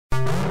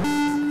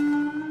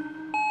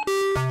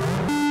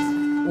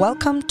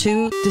Welcome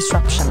to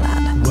Disruption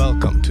Land.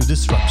 Welcome to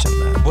Disruption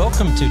Land.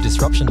 Welcome to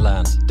Disruption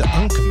Land. The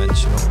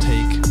unconventional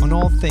take on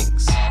all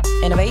things.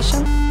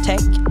 Innovation,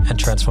 tech, and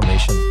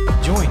transformation.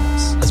 Join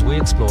us as we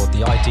explore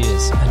the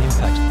ideas and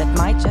impact that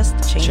might just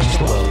change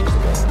the world.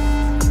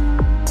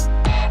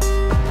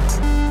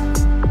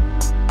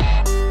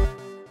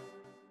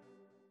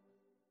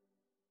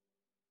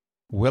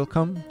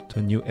 Welcome to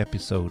a new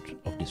episode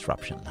of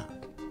Disruption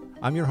Land.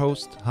 I'm your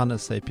host,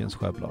 Hannes Sapiens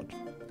Sjöblad.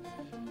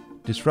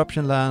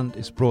 Disruption Land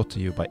is brought to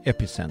you by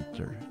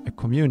Epicenter, a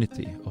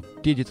community of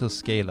digital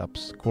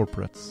scale-ups,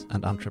 corporates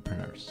and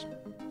entrepreneurs.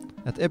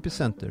 At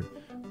Epicenter,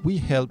 we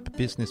help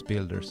business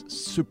builders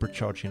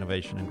supercharge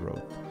innovation and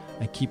growth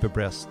and keep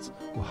abreast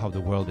of how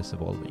the world is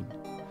evolving.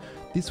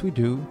 This we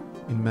do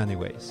in many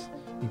ways,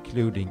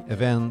 including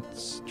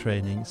events,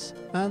 trainings,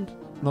 and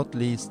not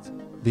least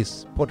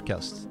this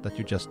podcast that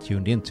you just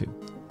tuned into,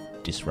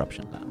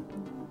 Disruption Land.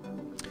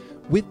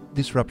 With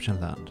Disruption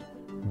Land,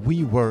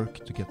 we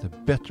work to get a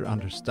better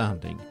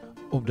understanding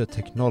of the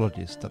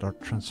technologies that are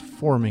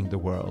transforming the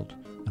world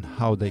and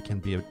how they can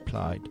be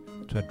applied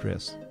to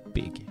address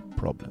big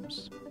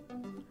problems.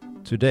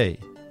 Today,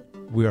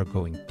 we are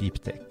going deep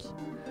tech,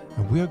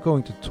 and we are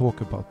going to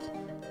talk about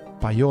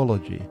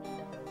biology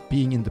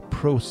being in the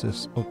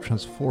process of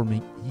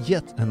transforming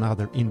yet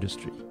another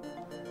industry,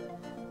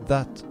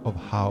 that of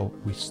how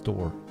we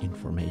store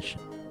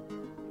information.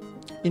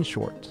 In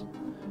short,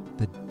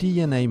 the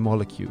DNA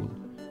molecule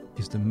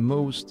is the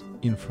most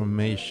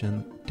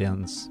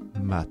information-dense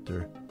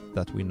matter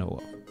that we know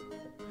of.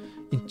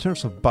 In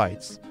terms of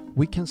bytes,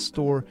 we can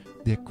store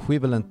the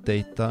equivalent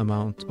data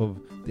amount of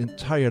the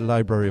entire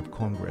Library of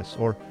Congress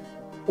or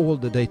all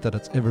the data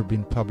that's ever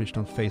been published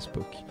on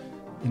Facebook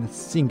in a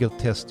single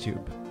test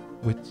tube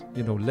with,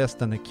 less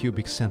than a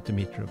cubic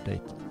centimeter of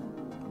data,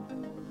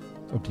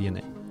 of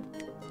DNA.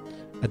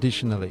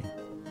 Additionally,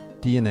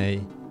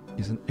 DNA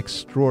is an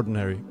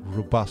extraordinary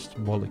robust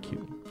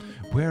molecule,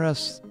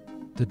 whereas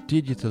the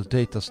digital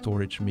data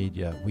storage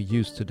media we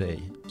use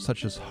today,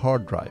 such as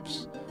hard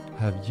drives,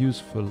 have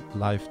useful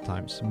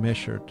lifetimes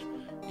measured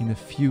in a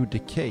few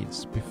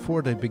decades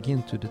before they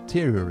begin to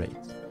deteriorate.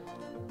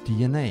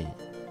 DNA,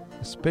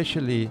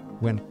 especially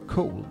when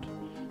cold,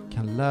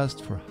 can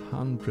last for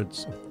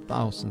hundreds of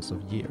thousands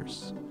of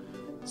years.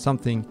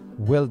 Something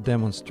well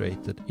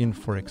demonstrated in,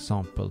 for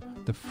example,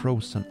 the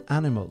frozen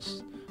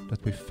animals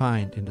that we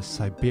find in the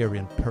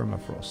Siberian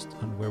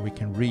permafrost and where we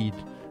can read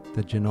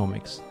the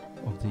genomics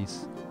of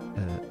these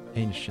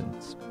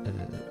ancient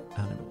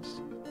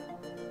animals.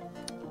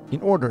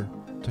 In order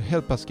to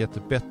help us get a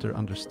better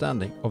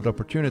understanding of the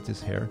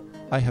opportunities here,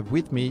 I have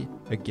with me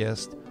a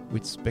guest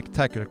with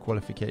spectacular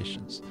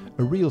qualifications,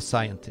 a real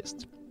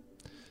scientist.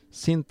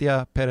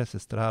 Cynthia Perez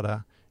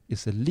Estrada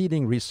is a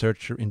leading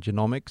researcher in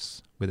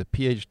genomics with a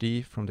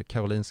PhD from the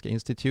Karolinska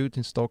Institute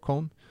in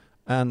Stockholm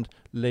and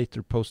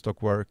later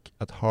postdoc work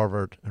at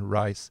Harvard and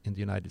Rice in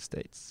the United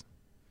States.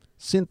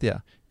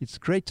 Cynthia, it's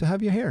great to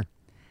have you here.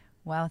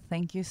 Well,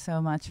 thank you so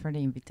much for the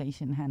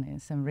invitation,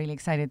 Hannes. I'm really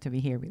excited to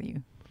be here with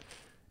you.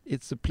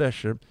 It's a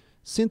pleasure.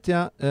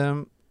 Cynthia,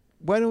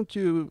 why don't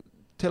you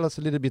tell us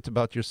a little bit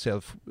about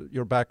yourself,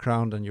 your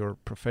background and your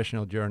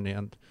professional journey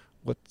and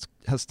what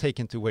has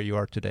taken to where you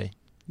are today?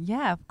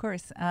 Yeah, of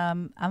course.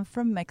 I'm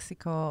from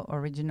Mexico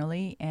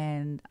originally,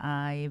 and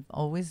I've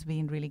always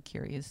been really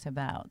curious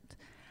about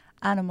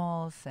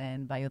animals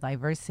and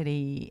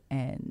biodiversity,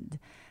 and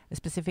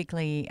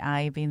specifically,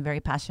 I've been very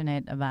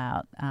passionate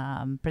about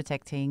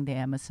protecting the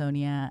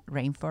Amazonia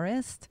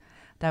rainforest.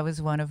 That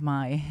was one of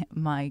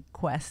my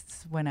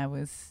quests when I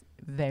was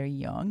very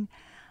young.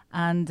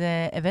 And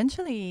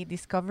eventually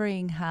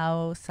discovering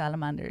how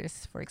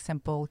salamanders, for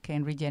example,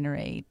 can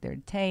regenerate their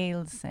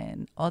tails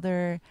and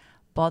other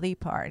body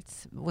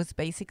parts was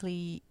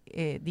basically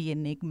the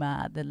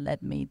enigma that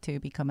led me to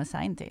become a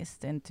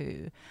scientist and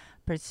to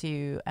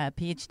pursue a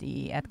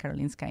PhD at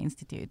Karolinska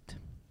Institute.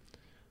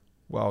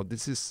 Wow,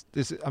 this is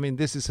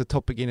a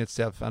topic in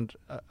itself, and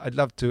I'd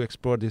love to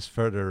explore this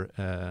further.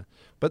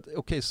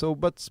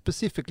 But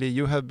specifically,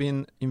 you have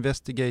been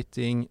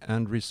investigating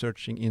and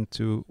researching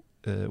into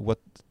what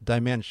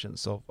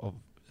dimensions of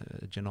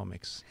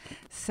genomics?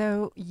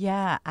 So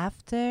yeah,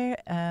 after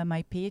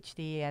my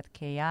PhD at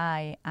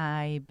KI,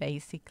 I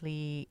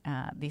basically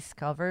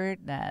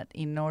discovered that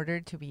in order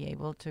to be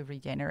able to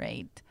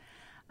regenerate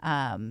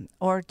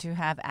or to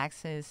have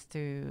access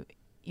to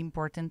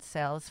important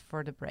cells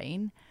for the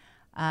brain,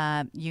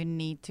 you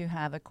need to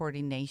have a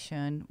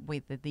coordination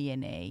with the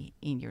DNA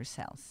in your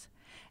cells.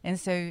 And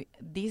so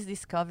this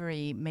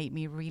discovery made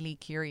me really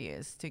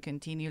curious to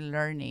continue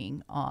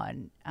learning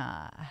on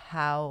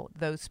how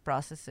those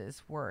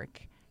processes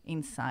work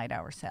inside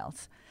our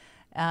cells.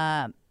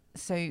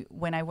 So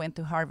when I went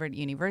to Harvard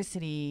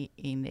University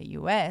in the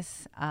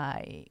US,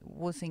 I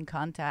was in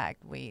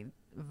contact with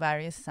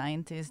various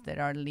scientists that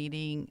are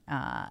leading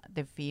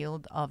the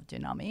field of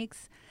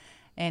genomics.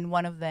 And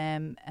one of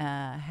them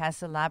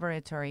has a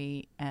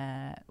laboratory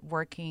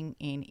working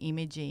in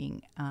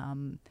imaging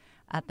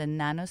at the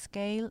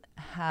nanoscale,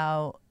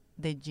 how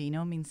the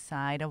genome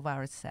inside of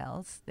our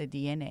cells, the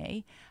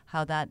DNA,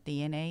 how that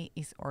DNA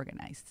is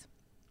organized.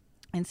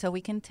 And so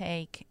we can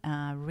take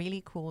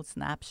really cool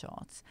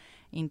snapshots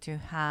into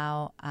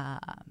how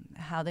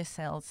the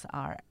cells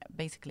are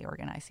basically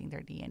organizing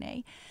their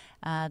DNA.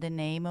 The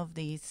name of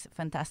this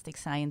fantastic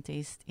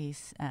scientist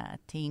is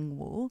Ting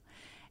Wu.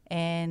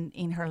 And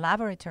in her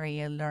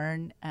laboratory, I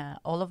learned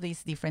all of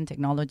these different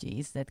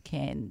technologies that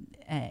can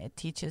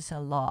teach us a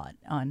lot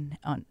on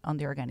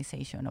the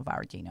organization of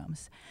our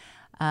genomes.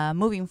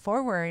 Moving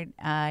forward,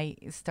 I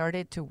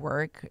started to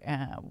work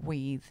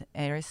with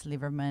Eris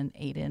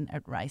Lieberman-Aden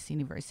at Rice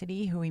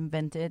University, who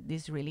invented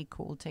this really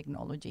cool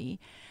technology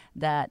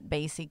that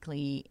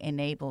basically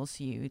enables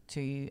you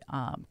to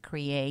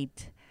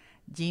create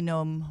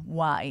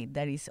genome-wide,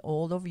 that is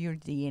all of your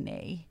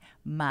DNA,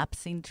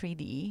 maps in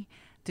 3D,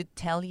 to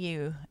tell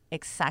you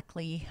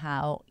exactly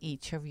how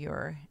each of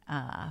your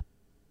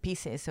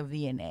pieces of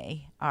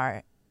DNA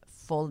are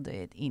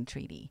folded in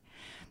 3D.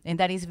 And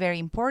that is very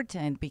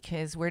important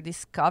because we're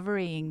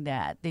discovering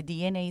that the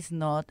DNA is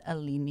not a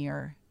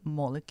linear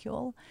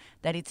molecule,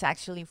 that it's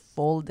actually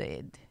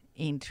folded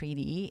in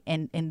 3D,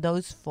 and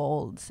those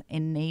folds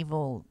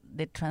enable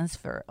the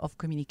transfer of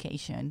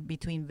communication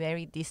between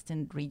very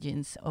distant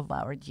regions of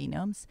our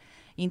genomes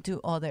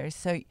into others.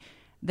 So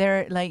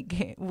they're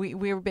like,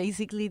 we're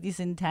basically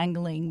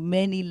disentangling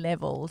many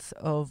levels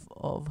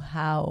of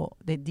how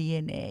the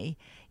DNA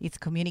is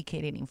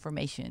communicating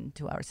information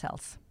to our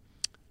cells.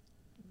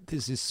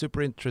 This is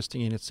super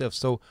interesting in itself.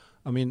 So,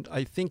 I mean,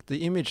 I think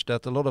the image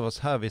that a lot of us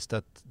have is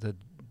that the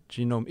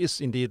genome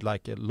is indeed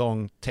like a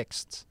long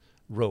text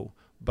row,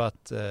 but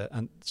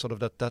and sort of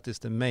that is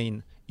the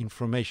main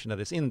information that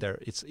is in there.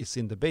 It's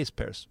in the base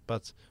pairs.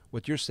 But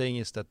what you're saying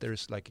is that there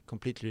is like a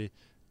completely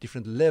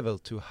different level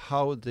to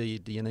how the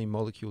DNA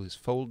molecule is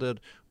folded,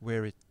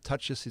 where it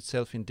touches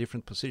itself in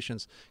different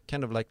positions,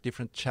 kind of like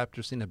different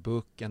chapters in a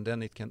book, and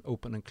then it can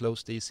open and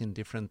close these in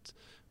different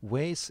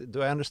ways.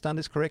 Do I understand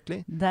this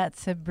correctly?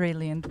 That's a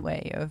brilliant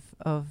way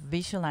of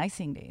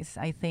visualizing this.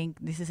 I think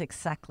this is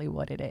exactly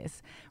what it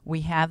is.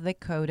 We have the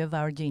code of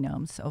our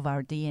genomes, of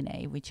our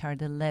DNA, which are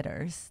the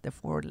letters, the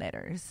 4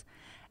 letters.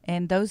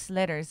 And those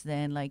letters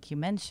then, like you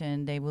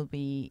mentioned, they will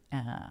be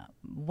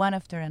one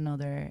after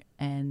another.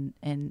 And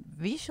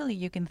visually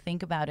you can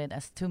think about it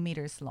as 2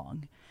 meters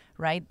long,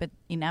 right? But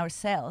in our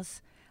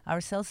cells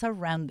are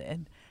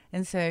rounded.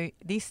 And so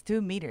these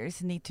 2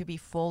 meters need to be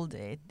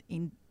folded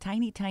in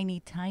tiny,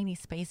 tiny, tiny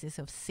spaces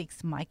of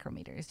 6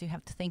 micrometers. You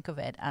have to think of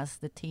it as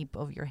the tip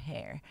of your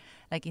hair.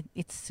 Like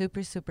it's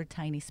super, super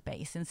tiny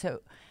space. And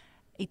so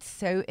it's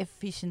so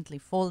efficiently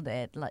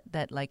folded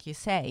that, like you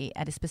say,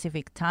 at a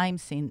specific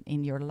times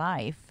in your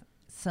life,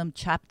 some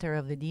chapter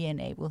of the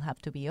DNA will have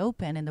to be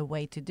open. And the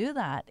way to do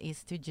that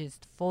is to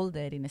just fold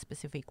it in a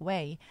specific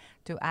way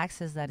to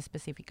access that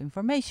specific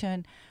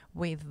information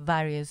with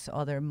various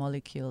other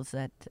molecules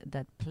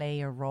that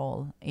play a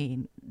role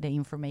in the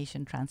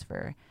information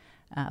transfer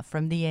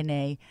from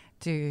DNA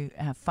to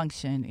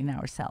function in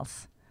our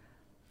cells.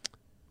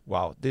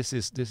 Wow, this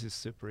is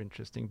super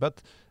interesting.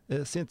 But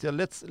Cynthia,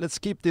 let's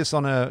keep this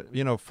on a,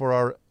 for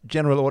our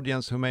general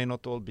audience who may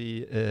not all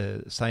be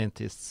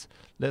scientists.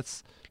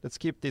 Let's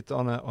keep it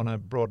on a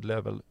broad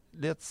level.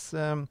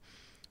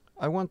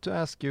 I want to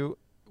ask you.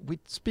 We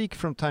speak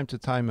from time to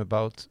time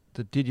about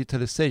the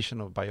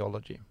digitalization of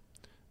biology.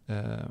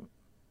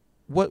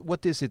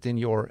 What is it in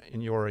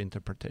your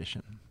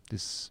interpretation?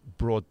 This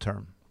broad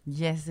term.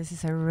 Yes, this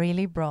is a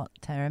really broad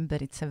term,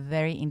 but it's a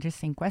very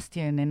interesting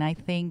question, and I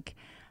think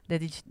the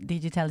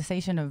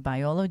digitalization of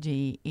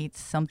biology, it's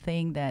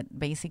something that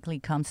basically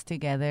comes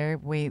together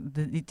with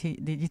the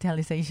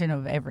digitalization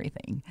of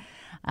everything.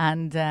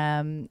 And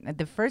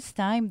the first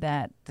time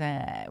that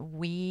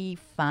we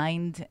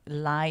find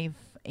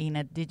life in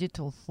a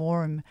digital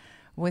form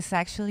was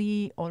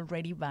actually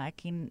already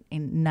back in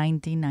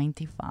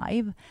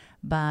 1995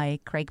 by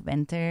Craig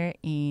Venter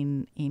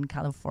in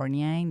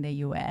California in the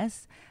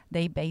US.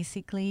 They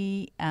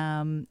basically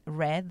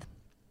read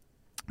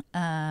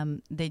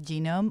the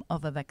genome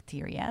of a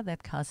bacteria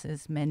that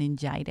causes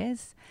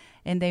meningitis,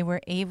 and they were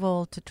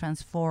able to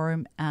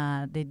transform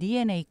the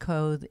DNA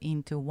code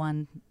into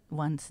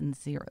ones and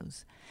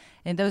zeros.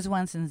 And those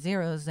ones and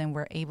zeros then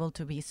were able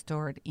to be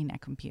stored in a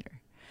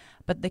computer.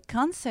 But the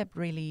concept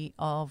really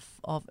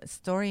of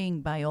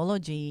storing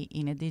biology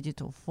in a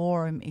digital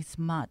form is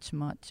much,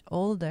 much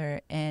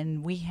older,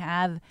 and we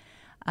have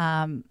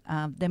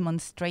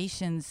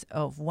demonstrations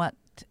of what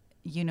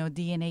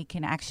DNA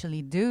can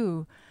actually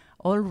do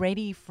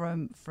already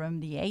from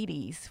the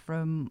 80s,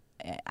 from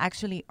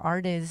actually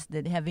artists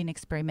that have been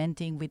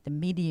experimenting with the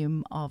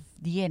medium of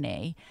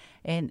DNA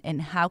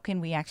and how can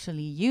we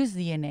actually use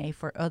DNA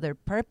for other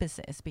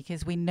purposes,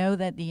 because we know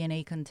that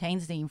DNA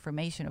contains the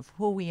information of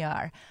who we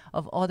are,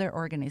 of other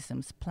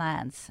organisms,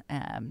 plants,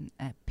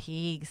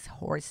 pigs,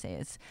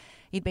 horses.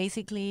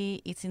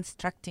 It's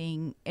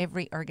instructing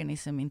every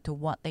organism into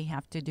what they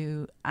have to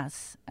do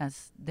as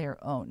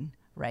their own,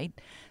 right?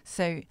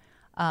 So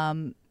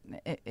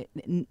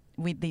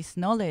with this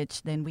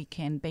knowledge, then we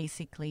can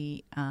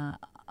basically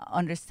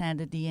understand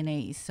that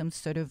DNA is some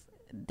sort of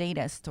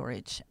data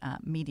storage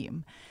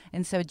medium.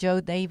 And so Joe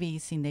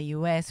Davis in the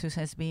US, who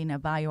has been a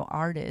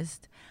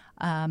bioartist,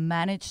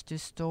 managed to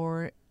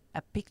store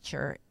a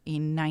picture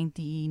in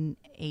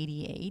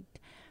 1988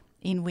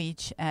 in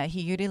which he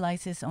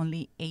utilizes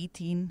only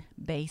 18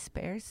 base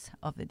pairs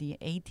of the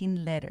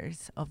 18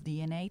 letters of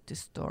DNA to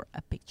store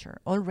a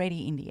picture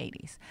already in the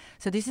 80s.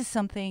 So this is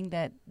something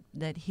that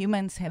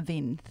humans have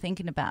been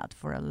thinking about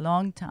for a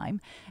long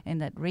time,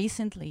 and that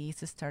recently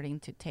is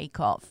starting to take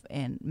off,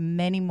 and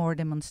many more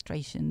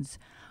demonstrations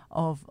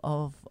of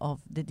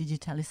the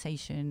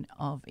digitalization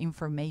of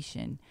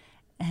information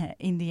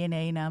in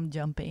DNA. Now I'm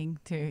jumping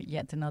to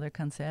yet another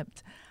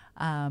concept.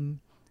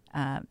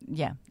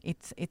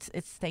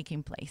 It's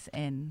taking place.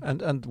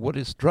 And what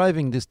is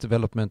driving this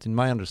development, in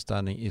my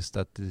understanding, is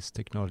that this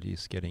technology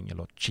is getting a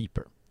lot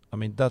cheaper. I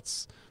mean,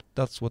 that's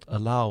what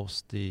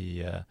allows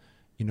the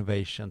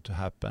innovation to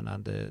happen,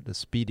 and the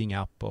speeding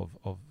up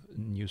of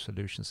new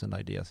solutions and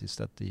ideas is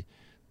that the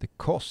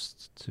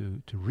cost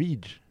to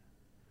read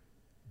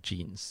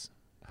genes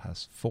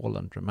has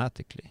fallen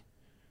dramatically.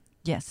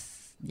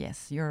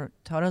 Yes, you're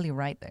totally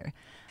right there.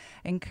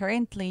 And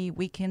currently,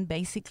 we can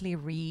basically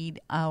read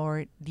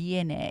our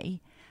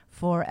DNA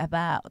for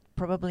about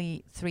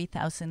probably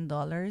 $3,000,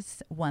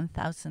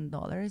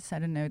 $1,000. I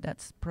don't know.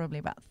 That's probably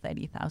about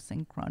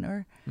 30,000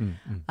 kroner.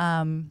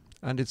 And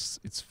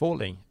it's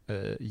falling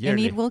yearly. And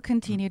it will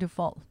continue to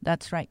fall.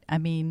 That's right. I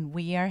mean,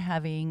 we are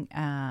having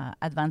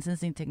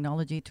advances in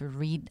technology to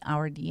read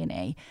our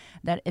DNA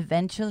that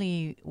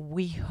eventually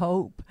we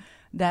hope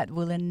that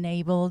will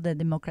enable the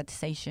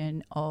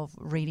democratization of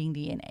reading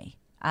DNA.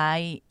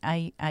 I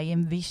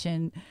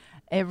envision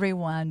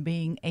everyone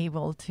being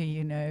able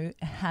to,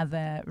 have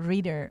a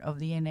reader of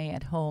DNA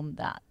at home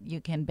that you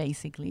can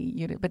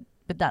basically,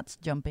 but that's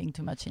jumping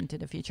too much into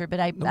the future. But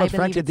I believe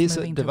frankly, these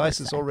moving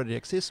devices already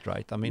exist,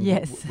 right? I mean,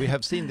 yes. we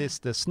have seen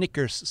the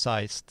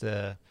Snickers-sized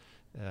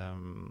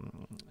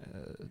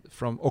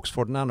from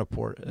Oxford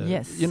Nanopore.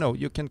 Yes.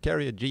 You can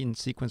carry a gene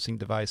sequencing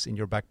device in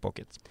your back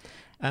pocket,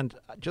 and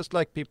just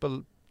like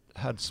people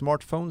had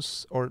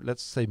smartphones, or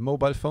let's say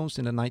mobile phones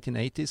in the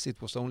 1980s,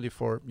 it was only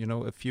for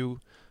a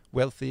few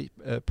wealthy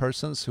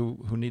persons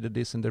who needed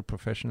this in their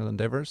professional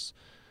endeavors.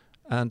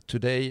 And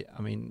today,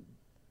 I mean,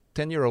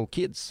 10-year-old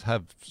kids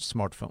have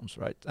smartphones,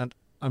 right? And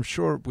I'm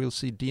sure we'll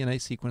see DNA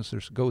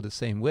sequencers go the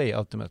same way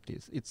ultimately.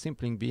 It's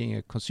simply being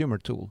a consumer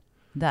tool.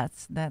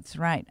 That's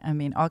right. I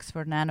mean,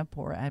 Oxford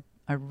Nanopore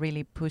are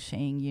really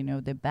pushing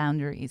the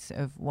boundaries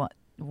of what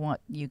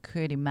you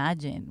could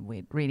imagine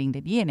with reading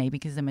the DNA,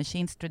 because the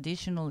machines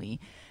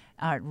traditionally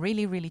are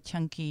really, really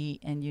chunky,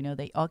 and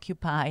they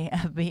occupy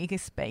a big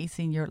space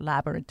in your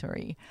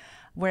laboratory.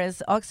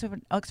 Whereas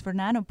Oxford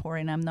Nanopore,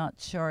 and I'm not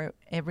sure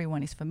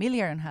everyone is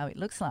familiar on how it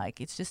looks like,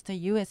 it's just a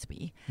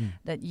USB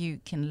that you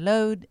can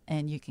load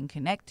and you can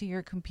connect to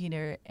your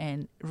computer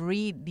and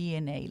read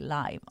DNA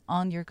live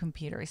on your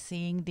computer,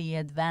 seeing the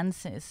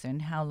advances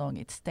and how long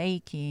it's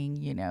taking.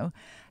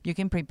 You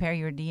can prepare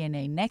your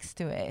DNA next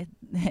to it,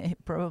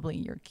 probably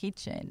in your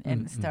kitchen,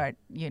 and start,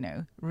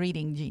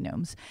 reading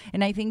genomes.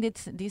 And I think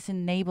that this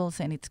enables,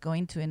 and it's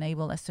going to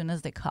enable as soon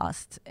as the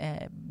costs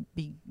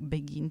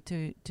begin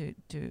to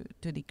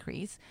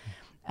decrease,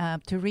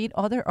 to read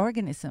other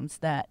organisms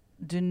that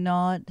do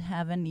not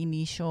have an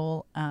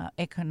initial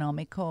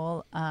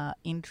economical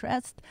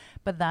interest,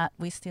 but that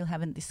we still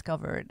haven't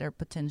discovered their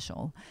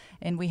potential.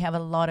 And we have a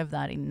lot of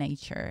that in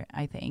nature,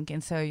 I think.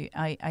 And so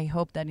I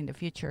hope that in the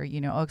future,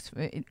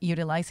 Oxford,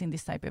 utilizing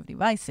this type of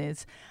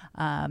devices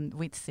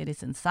with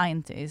citizen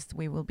scientists,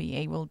 we will be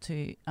able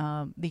to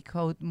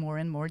decode more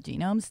and more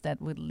genomes that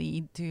would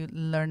lead to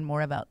learn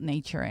more about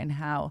nature and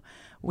how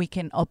we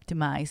can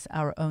optimize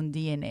our own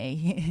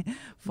DNA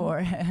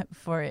for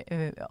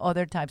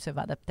other types of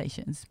adaptations.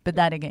 But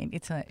that again,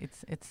 it's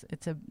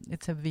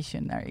a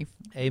visionary.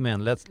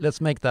 Amen.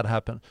 Let's make that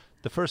happen.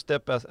 The first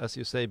step, as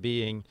you say,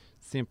 being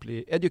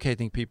simply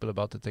educating people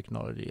about the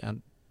technology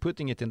and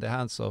putting it in the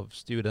hands of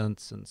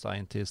students and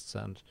scientists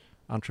and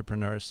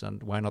entrepreneurs,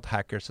 and why not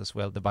hackers as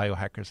well, the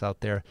biohackers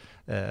out there.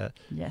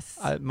 Yes.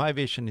 My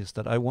vision is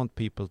that I want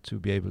people to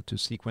be able to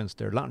sequence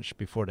their lunch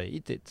before they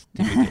eat it,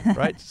 typically,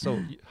 right? So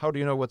how do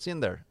you know what's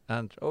in there?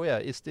 And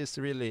is this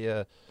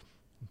really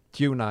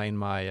tuna in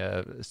my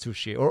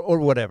sushi or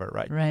whatever,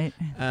 right? Right.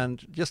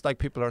 And just like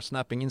people are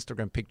snapping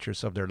Instagram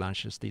pictures of their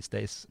lunches these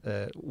days,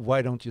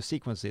 why don't you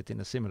sequence it in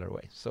a similar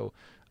way? So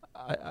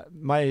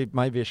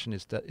my vision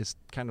is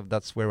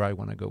that's where I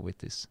want to go with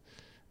this.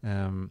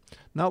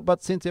 Now,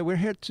 but Cynthia, we're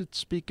here to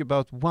speak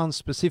about one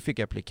specific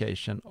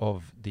application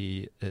of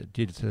the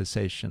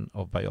digitalization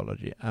of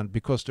biology, and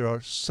because there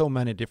are so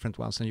many different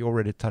ones, and you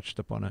already touched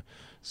upon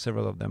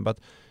several of them, but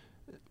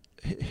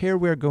here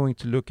we're going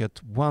to look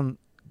at one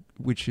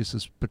which is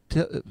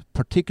a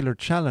particular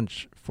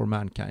challenge for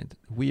mankind.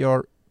 We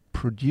are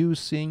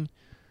producing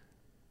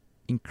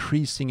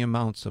increasing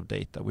amounts of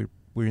data.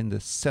 We're in the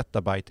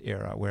zettabyte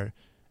era, where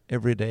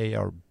every day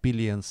our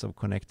billions of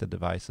connected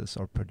devices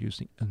are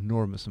producing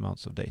enormous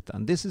amounts of data.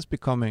 And this is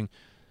becoming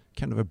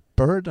kind of a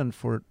burden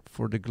for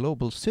the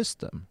global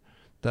system,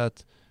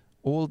 that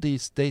all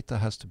these data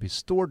has to be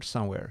stored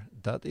somewhere.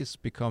 That is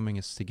becoming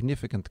a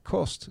significant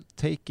cost,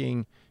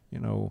 taking,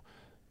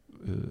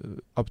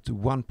 up to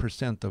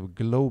 1% of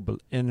global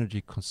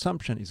energy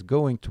consumption is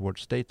going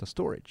towards data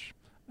storage.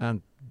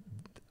 And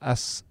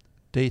as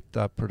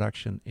data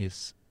production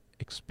is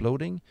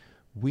exploding,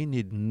 we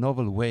need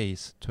novel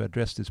ways to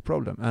address this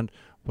problem. And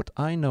what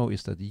I know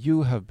is that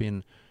you have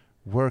been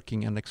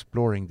working and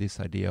exploring this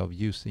idea of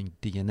using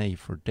DNA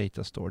for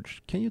data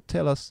storage. Can you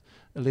tell us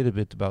a little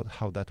bit about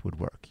how that would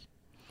work?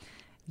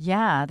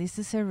 Yeah, this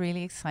is a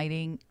really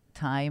exciting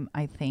time,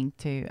 I think,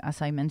 to,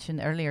 as I mentioned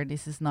earlier,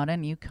 this is not a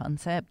new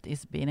concept.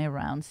 It's been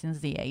around since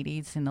the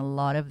 80s, and a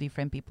lot of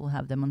different people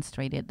have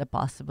demonstrated the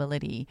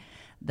possibility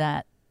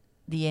that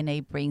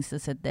DNA brings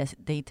us a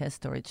data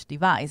storage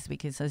device,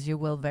 because as you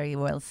will very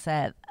well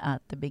said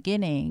at the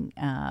beginning,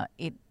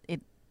 it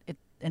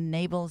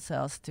enables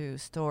us to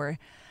store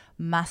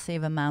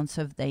massive amounts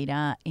of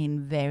data in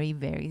very,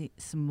 very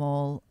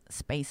small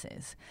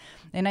spaces.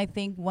 And I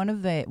think one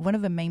of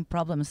the main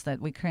problems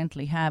that we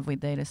currently have with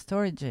data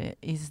storage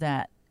is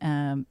that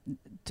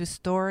to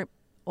store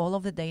all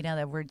of the data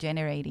that we're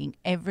generating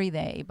every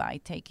day by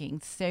taking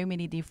so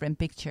many different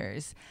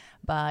pictures,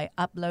 by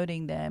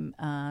uploading them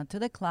to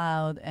the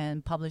cloud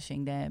and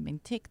publishing them in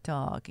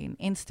TikTok, in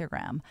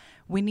Instagram,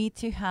 we need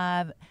to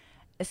have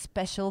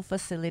special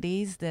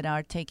facilities that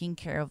are taking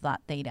care of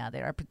that data,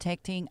 that are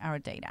protecting our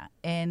data.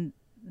 And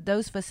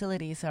those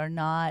facilities are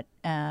not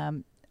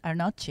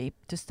cheap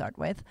to start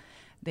with.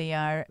 They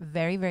are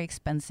very, very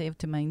expensive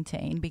to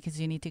maintain, because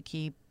you need to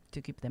keep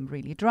them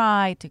really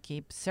dry, to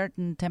keep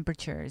certain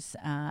temperatures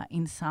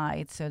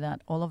inside, so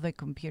that all of the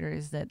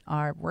computers that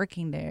are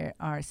working there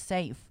are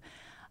safe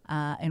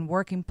and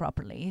working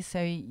properly.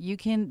 So you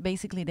can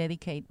basically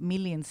dedicate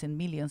millions and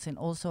millions, and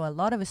also a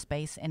lot of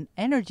space and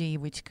energy,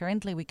 which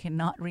currently we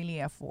cannot really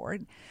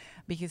afford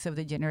because of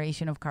the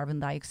generation of carbon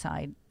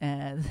dioxide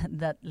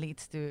that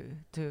leads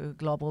to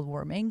global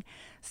warming.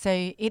 So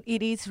it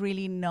is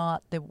really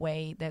not the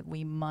way that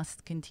we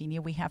must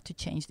continue. We have to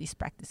change these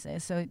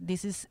practices. So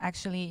this is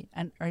actually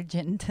an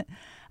urgent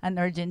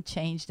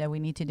change that we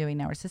need to do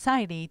in our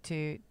society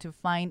to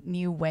find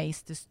new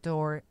ways to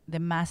store the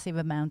massive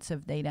amounts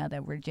of data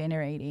that we're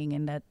generating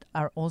and that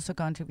are also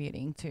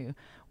contributing to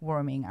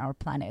warming our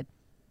planet.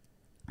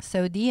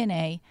 So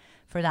DNA,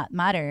 for that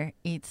matter,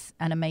 it's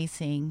an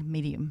amazing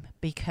medium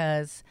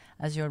because,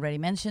 as you already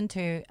mentioned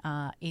too,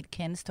 it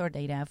can store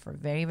data for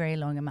very, very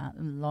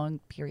long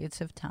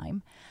periods of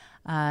time,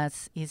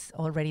 as is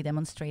already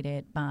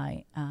demonstrated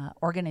by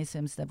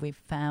organisms that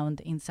we've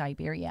found in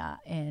Siberia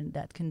and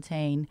that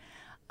contain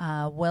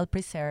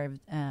well-preserved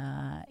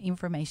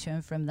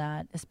information from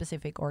that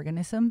specific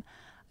organism.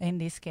 In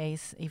this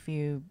case, if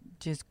you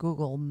just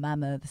Google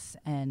mammoths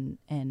and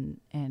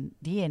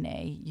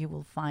DNA, you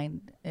will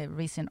find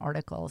recent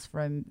articles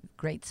from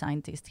great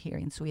scientists here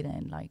in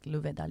Sweden, like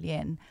Love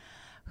Dahlén,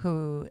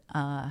 who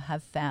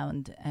have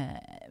found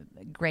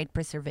great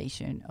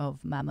preservation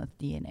of mammoth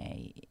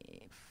DNA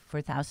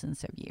for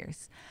thousands of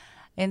years.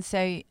 And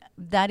so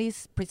that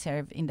is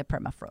preserved in the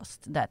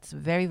permafrost. That's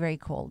very, very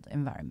cold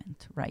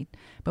environment, right?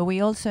 But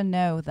we also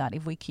know that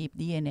if we keep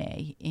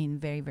DNA in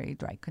very, very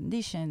dry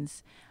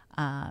conditions,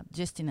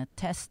 just in a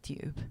test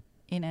tube,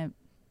 in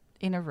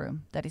a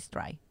room that is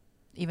dry,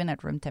 even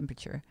at room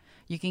temperature,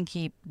 you can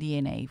keep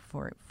DNA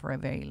for a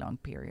very long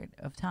period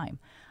of time.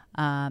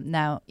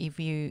 Now, if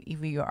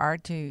you are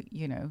to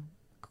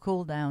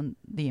cool down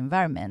the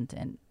environment,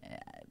 and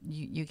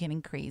you can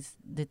increase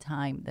the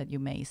time that you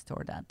may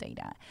store that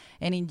data,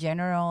 and in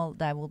general,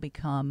 that will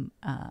become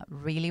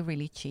really,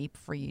 really cheap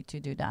for you to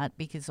do that,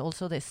 because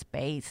also the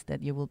space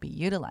that you will be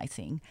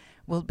utilizing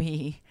will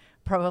be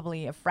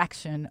probably a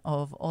fraction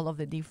of all of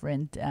the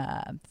different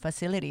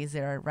facilities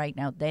that are right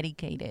now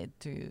dedicated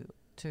to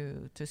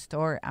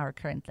store our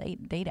current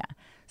data.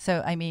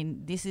 So, I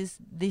mean, this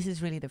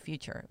is really the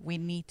future. We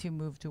need to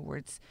move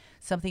towards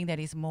something that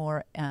is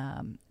more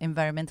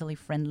environmentally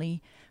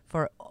friendly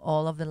for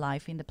all of the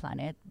life in the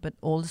planet, but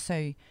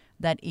also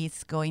that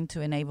is going to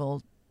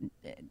enable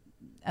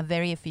a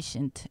very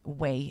efficient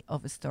way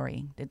of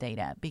storing the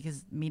data,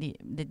 because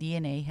the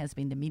DNA has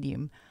been the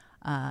medium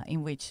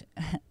in which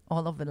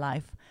all of the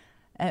life,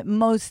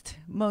 most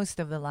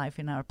of the life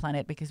in our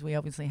planet, because we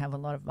obviously have a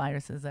lot of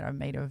viruses that are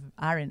made of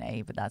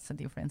RNA, but that's a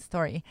different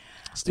story.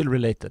 Still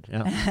related,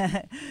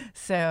 yeah.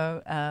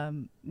 So,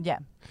 yeah.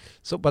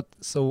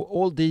 So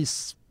all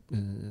these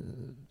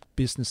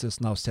businesses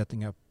now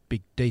setting up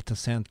big data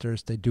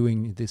centers, they're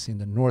doing this in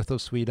the north of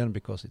Sweden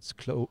because it's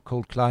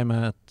cold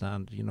climate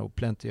and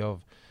plenty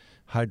of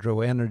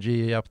hydro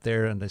energy up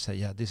there, and they say,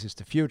 yeah, this is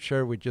the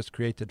future. We just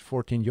created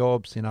 14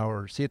 jobs in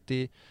our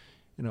city.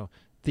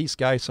 These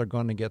guys are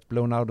going to get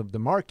blown out of the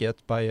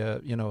market by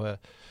a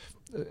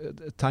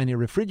tiny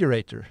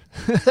refrigerator.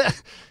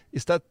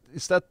 Is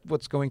that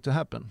what's going to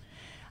happen?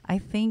 I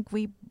think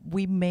we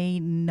we may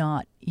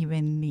not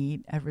even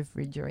need a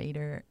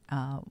refrigerator.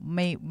 A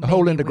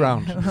hole in the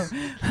ground.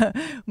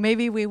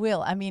 Maybe we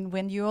will. I mean,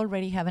 when you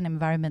already have an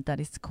environment that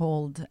is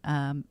cold,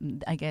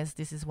 I guess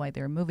this is why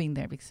they're moving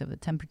there, because of the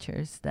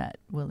temperatures that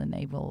will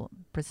enable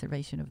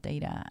preservation of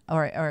data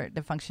or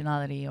the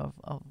functionality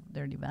of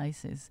their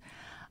devices.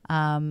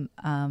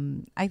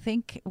 I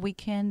think we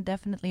can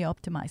definitely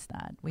optimize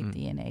that with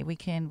DNA. We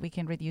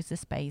can reduce the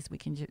space. We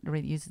can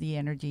reduce the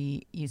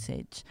energy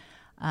usage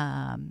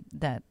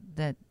that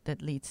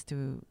leads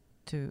to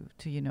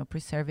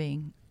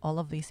preserving all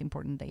of these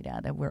important data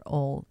that we're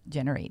all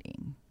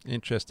generating.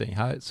 Interesting.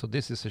 So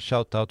this is a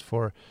shout out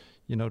for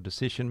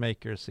decision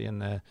makers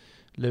in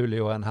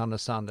Luleå and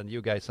Härnösand, and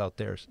you guys out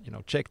there,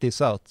 check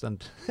this out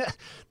and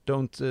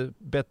don't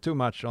bet too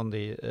much on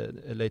the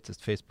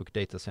latest Facebook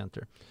data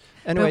center.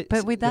 Anyway,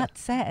 but with that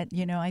said,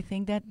 I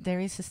think that there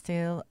is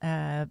still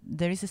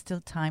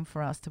time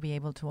for us to be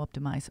able to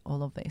optimize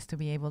all of this, to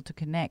be able to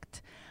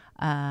connect.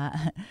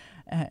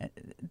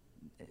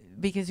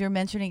 Because you're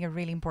mentioning a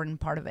really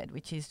important part of it,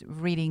 which is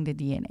reading the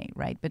DNA,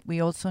 right? But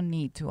we also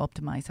need to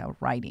optimize our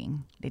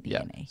writing the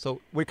DNA. Yeah.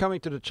 So we're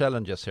coming to the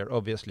challenges here,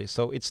 obviously.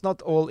 So it's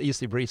not all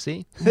easy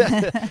breezy.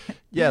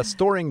 Yeah,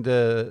 storing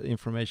the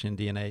information in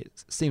DNA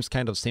seems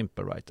kind of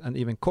simple, right? And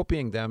even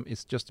copying them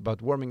is just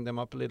about warming them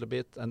up a little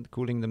bit and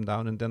cooling them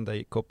down, and then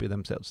they copy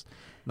themselves.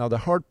 Now the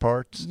hard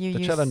part,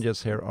 the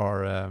challenges here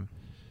are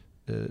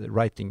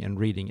writing and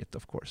reading it,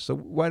 of course. So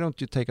why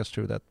don't you take us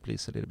through that,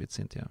 please, a little bit,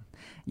 Cynthia?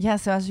 Yeah,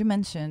 so as you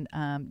mentioned,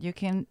 you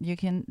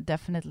can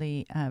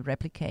definitely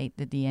replicate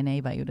the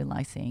DNA by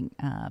utilizing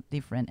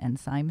different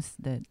enzymes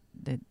that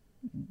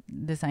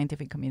the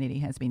scientific community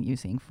has been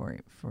using for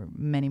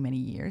many, many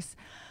years.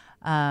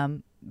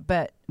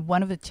 But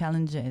one of the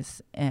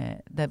challenges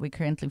that we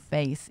currently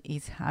face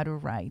is how to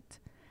write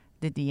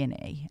the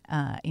DNA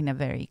in a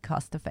very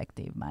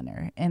cost-effective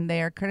manner. And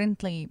there are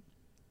currently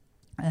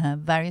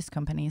various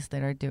companies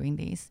that are doing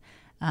this.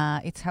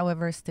 It's,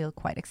 however, still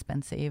quite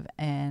expensive,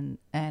 and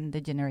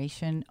the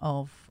generation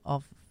of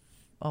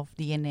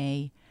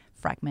DNA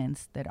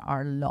fragments that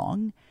are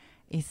long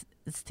is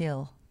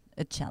still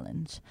a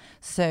challenge.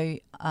 So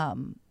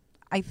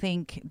I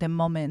think the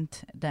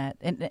moment that,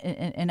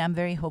 and I'm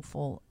very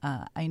hopeful,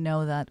 I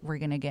know that we're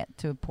going to get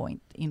to a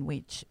point in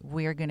which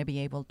we're going to be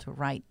able to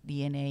write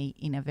DNA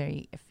in a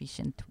very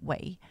efficient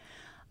way.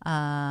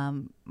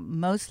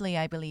 Mostly,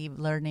 I believe,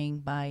 learning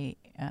by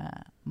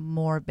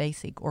more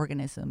basic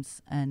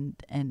organisms and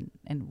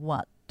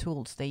what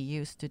tools they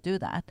use to do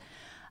that.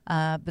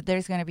 But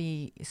there's going to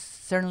be,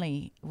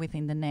 certainly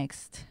within the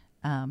next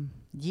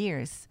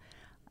years,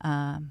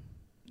 a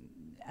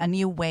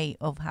new way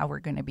of how we're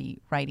going to be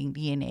writing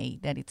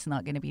DNA, that it's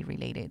not going to be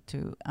related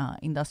to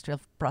industrial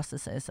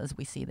processes as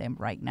we see them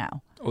right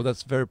now. Oh,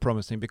 that's very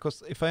promising,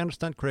 because if I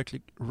understand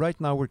correctly, right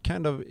now we're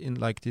kind of in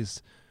like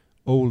this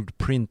old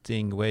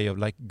printing way of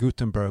like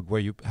Gutenberg,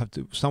 where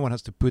someone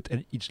has to put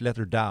each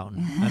letter down,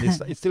 and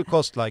it still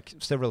costs like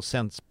several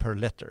cents per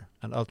letter.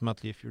 And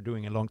ultimately, if you're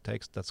doing a long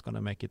text, that's going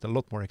to make it a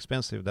lot more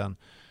expensive than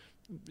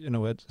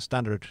a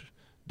standard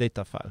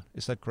data file.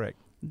 Is that correct?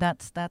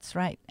 That's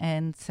right.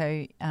 And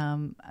so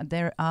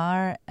there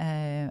are,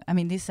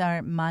 these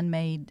are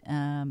man-made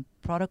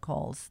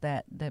protocols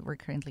that we're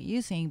currently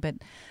using, but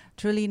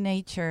truly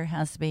nature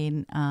has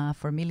been,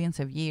 for millions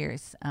of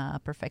years,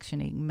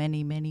 perfectioning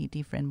many, many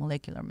different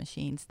molecular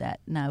machines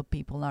that now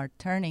people are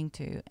turning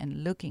to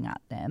and looking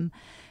at them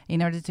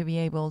in order to be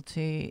able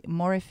to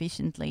more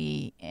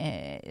efficiently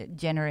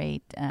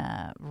generate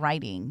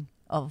writing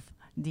of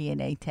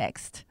DNA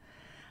text.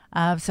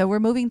 So we're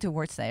moving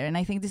towards there, and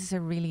I think this is a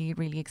really,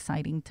 really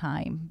exciting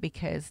time,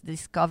 because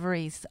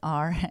discoveries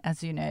are,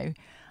 as you know,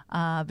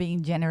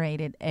 being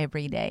generated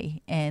every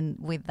day. And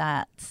with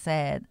that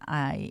said,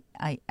 I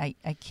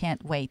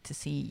can't wait to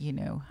see,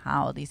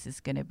 how this is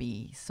going to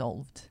be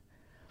solved.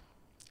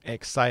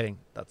 Exciting.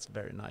 That's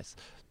very nice.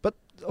 But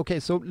okay,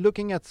 so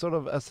looking at sort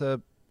of as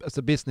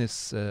a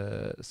business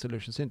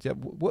solution, Cynthia,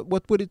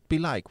 what would it be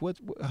like? What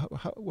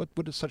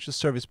would such a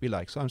service be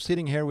like? So I'm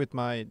sitting here with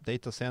my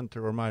data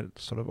center, or my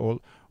sort of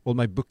all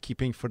my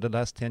bookkeeping for the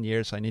last 10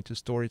 years. I need to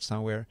store it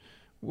somewhere.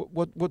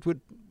 What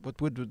would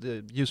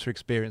the user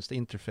experience, the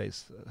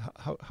interface,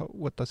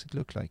 what does it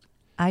look like?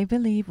 I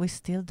believe we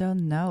still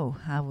don't know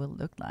how it would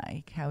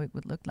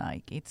look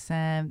like. It's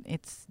I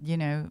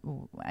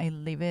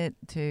leave it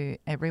to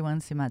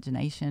everyone's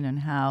imagination on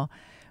how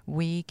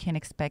we can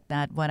expect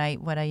that. What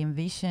I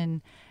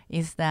envision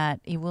is that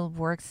it will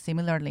work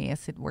similarly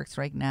as it works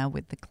right now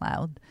with the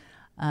cloud.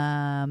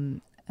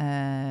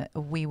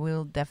 We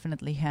will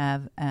definitely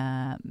have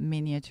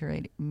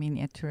miniaturely.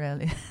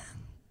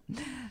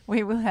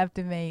 We will have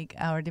to make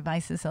our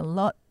devices a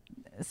lot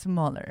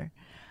smaller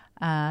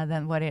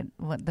than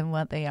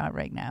what they are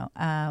right now.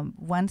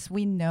 Once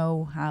we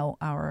know how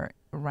our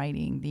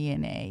writing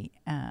DNA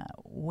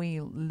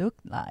will look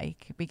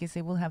like, because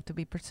it will have to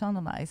be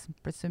personalized,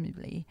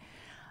 presumably,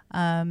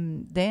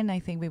 then I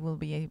think we will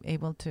be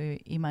able to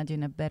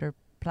imagine a better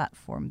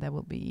platform that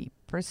will be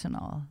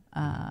personal,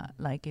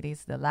 like it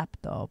is the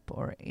laptop,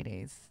 or it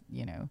is,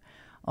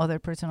 other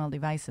personal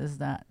devices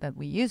that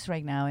we use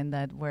right now, and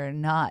that we're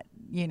not,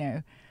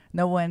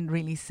 no one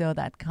really saw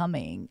that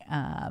coming.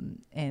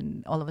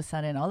 And all of a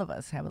sudden, all of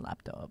us have a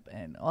laptop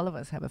and all of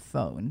us have a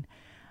phone.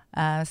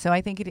 So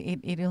I think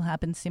it'll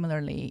happen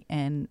similarly,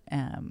 and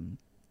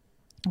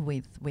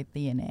with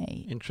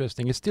DNA.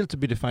 Interesting. It's still to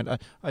be defined.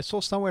 I saw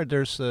somewhere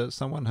there's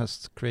someone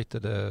has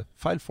created a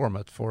file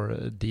format for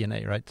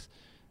DNA, right?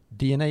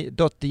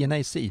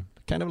 DNA.dnac,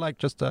 kind of like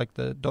just like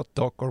the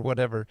 .doc or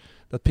whatever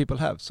that people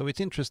have. So it's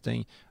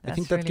interesting. That's I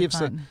think that really gives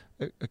fun.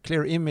 a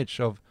clear image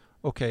of,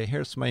 okay,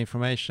 here's my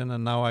information,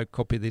 and now I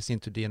copy this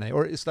into DNA.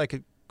 Or it's like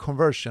a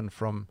conversion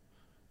from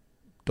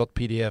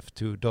 .pdf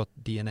to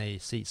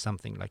 .dnac,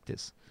 something like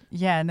this.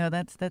 Yeah, no,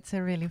 that's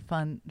a really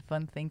fun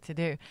thing to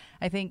do.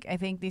 I think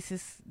this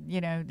is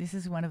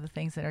one of the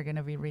things that are going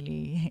to be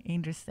really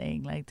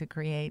interesting, like to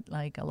create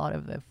like a lot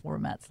of the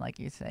formats, like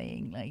you're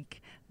saying,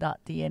 like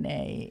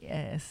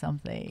 .dna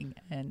something,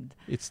 and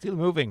it's still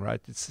moving,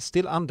 right? It's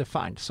still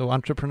undefined. So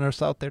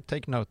entrepreneurs out there,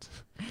 take note.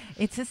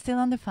 it's still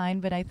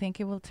undefined, but I think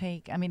it will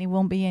take. I mean, it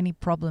won't be any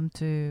problem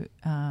to.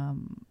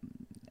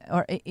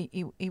 Or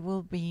it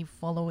will be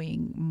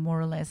following more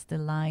or less the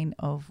line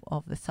of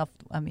the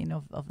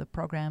of the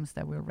programs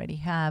that we already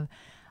have,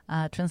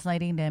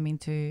 translating them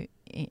into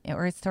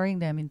or storing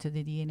them into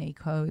the DNA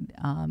code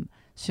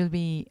should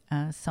be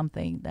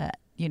something that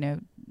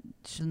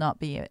should not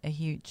be a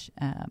huge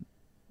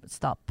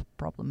stop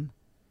problem.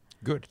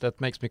 Good. That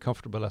makes me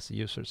comfortable as a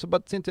user. So,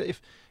 but Cynthia,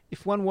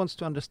 if one wants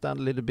to understand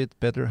a little bit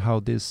better how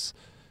this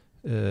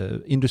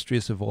industry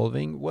is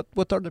evolving,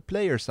 what are the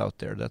players out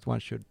there that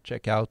one should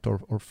check out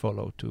or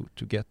follow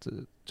to get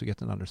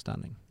an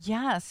understanding?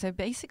 Yeah, so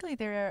basically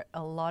there are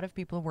a lot of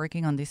people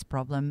working on this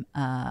problem,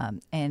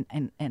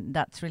 and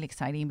that's really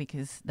exciting,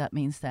 because that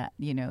means that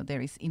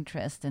there is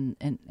interest,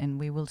 and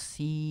we will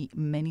see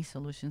many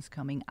solutions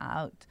coming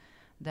out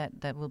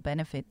that will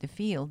benefit the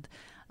field.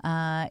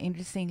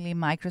 Interestingly,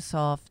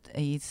 Microsoft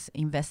is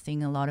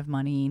investing a lot of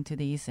money into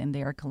this, and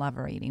they are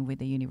collaborating with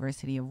the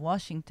University of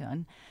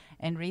Washington.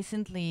 And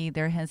recently,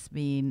 there has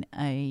been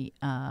a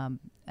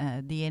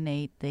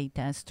DNA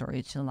Data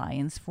Storage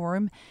Alliance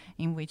Forum,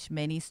 in which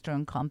many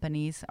strong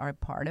companies are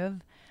part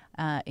of,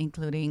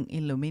 including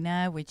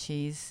Illumina, which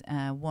is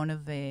one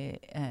of the.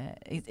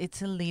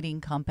 It's a leading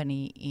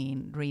company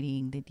in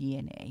reading the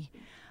DNA.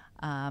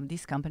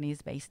 This company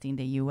is based in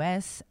the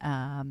U.S.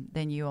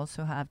 Then you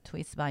also have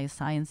Twist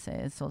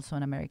Biosciences, also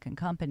an American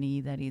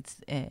company that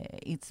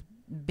it's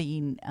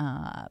been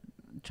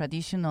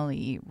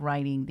traditionally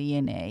writing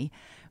DNA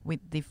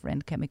with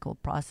different chemical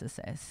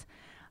processes.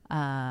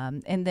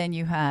 And then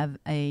you have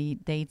a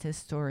data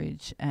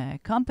storage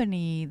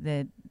company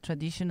that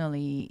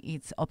traditionally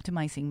it's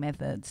optimizing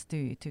methods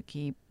to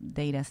keep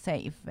data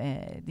safe.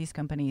 This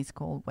company is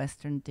called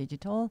Western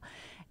Digital.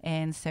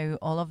 And so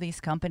all of these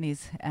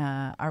companies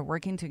are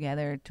working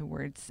together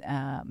towards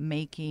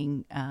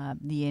making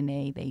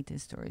DNA data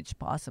storage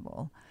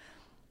possible.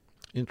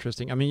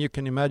 Interesting. I mean, you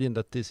can imagine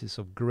that this is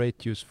of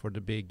great use for the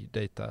big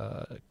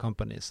data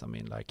companies. I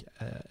mean, like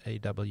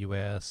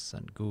AWS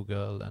and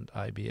Google and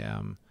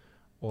IBM,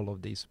 all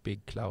of these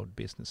big cloud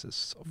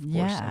businesses, of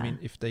course. I mean,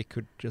 if they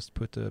could just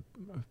put a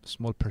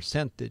small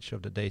percentage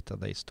of the data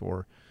they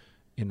store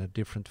in a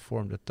different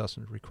form that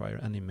doesn't require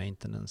any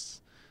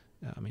maintenance,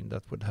 I mean,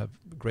 that would have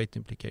great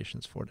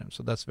implications for them.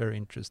 So that's very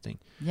interesting.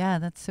 Yeah,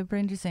 that's super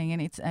interesting. And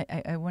it's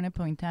I want to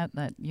point out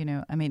that,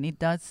 I mean,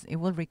 it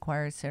will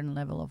require a certain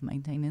level of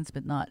maintenance,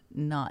 but not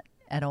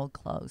at all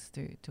close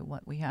to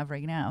what we have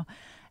right now.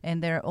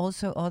 And there are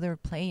also other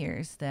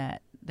players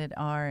that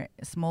are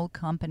small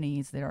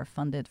companies that are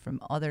funded from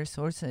other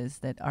sources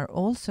that are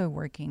also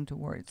working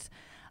towards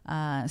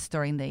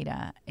storing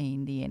data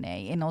in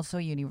DNA, and also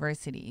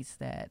universities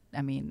that,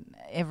 I mean,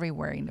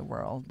 everywhere in the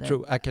world.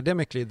 True.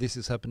 Academically, this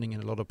is happening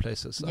in a lot of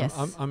places. Yes.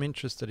 I'm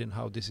interested in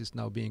how this is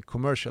now being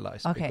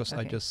commercialized, because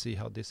I just see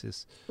how this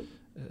is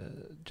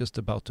just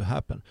about to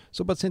happen.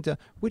 So, but Cynthia,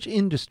 which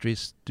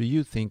industries do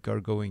you think are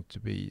going to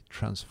be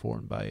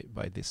transformed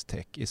by this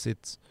tech? Is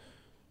it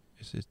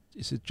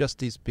just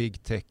these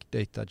big tech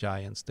data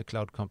giants, the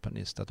cloud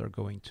companies, that are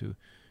going to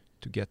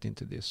get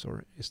into this,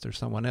 or is there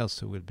someone else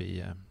who will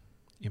be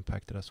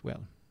impacted as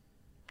well?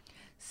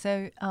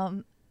 So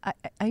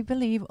I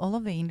believe all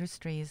of the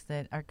industries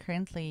that are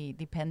currently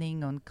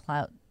depending on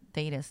cloud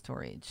data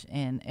storage,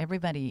 and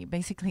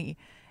basically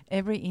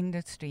every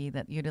industry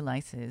that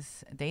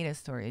utilizes data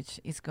storage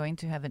is going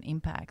to have an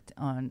impact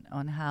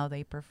on how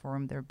they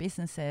perform their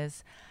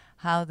businesses,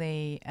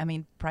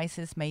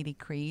 prices may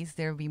decrease.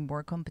 There will be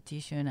more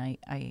competition.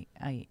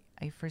 I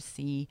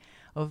foresee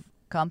of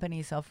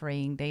companies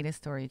offering data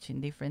storage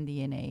in different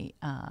DNA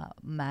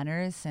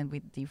manners and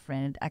with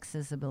different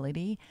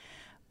accessibility.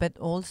 But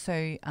also,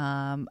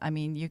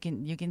 you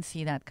can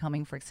see that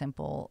coming, for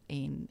example,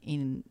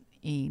 in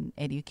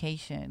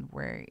education,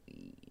 where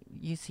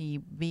you see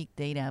big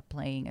data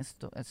playing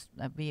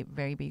a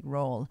very big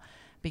role,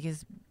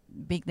 because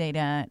big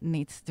data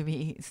needs to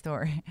be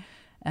stored.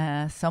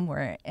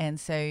 somewhere. And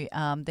so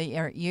they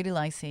are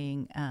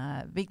utilizing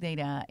big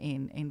data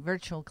in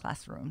virtual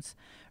classrooms,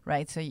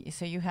 right? So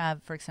you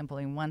have, for example,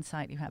 in one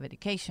side, you have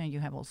education, you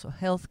have also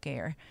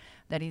healthcare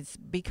that is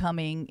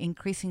becoming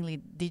increasingly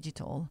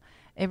digital.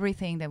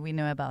 Everything that we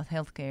know about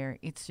healthcare,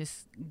 it's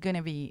just going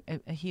to be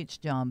a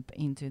huge jump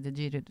into the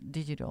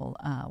digital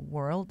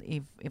world,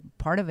 if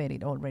part of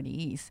it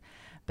already is.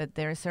 But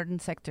there are certain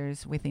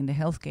sectors within the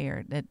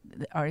healthcare that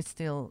are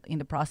still in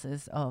the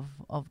process of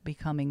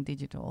becoming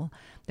digital.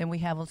 Then we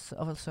have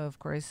also of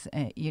course,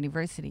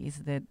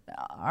 universities that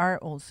are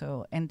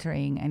also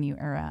entering a new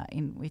era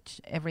in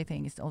which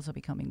everything is also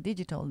becoming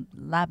digital.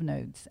 Lab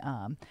nodes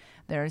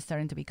that are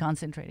starting to be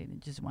concentrated in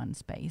just one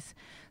space.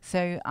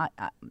 So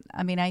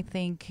I mean, I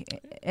think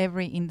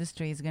every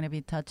industry is going to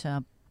be touched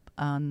up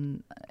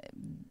on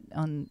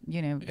everything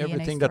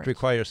DNA that storage.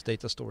 requires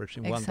data storage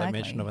in one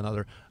dimension Exactly. of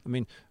another. I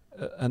mean,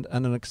 and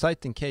an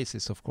exciting case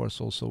is, of course,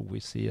 also we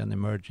see an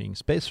emerging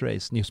space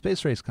race, new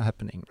space race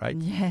happening, right?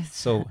 Yes.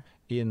 So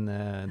in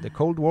the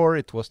Cold War,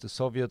 it was the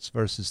Soviets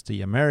versus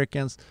the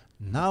Americans.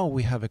 Now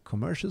we have a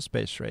commercial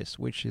space race,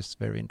 which is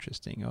very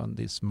interesting on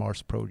these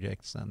Mars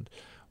projects and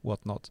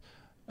whatnot.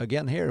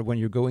 Again, here, when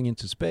you're going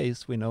into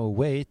space, we know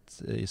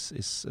weight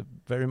is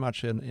very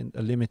much a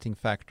limiting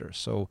factor.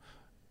 So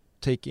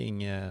taking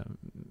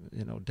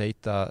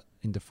data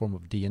in the form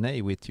of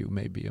DNA with you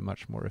may be a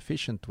much more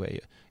efficient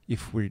way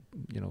if we're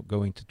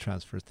going to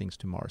transfer things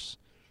to Mars.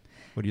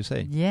 What do you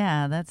say?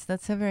 Yeah,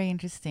 that's a very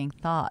interesting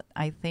thought.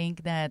 I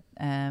think that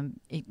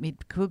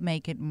it could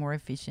make it more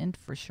efficient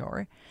for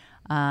sure,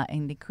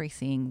 in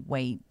decreasing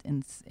weight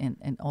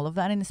and all of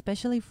that, and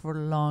especially for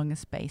long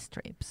space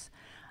trips.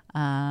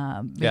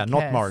 Yeah,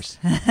 not Mars.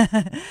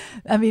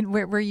 I mean,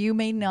 where you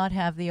may not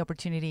have the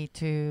opportunity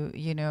to,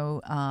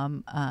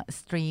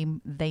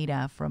 stream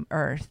data from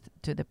Earth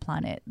to the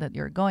planet that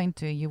you're going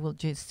to, you will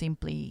just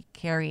simply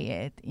carry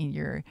it in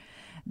your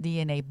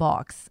DNA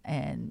box,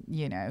 and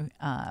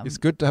it's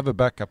good to have a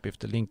backup if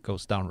the link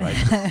goes down, right?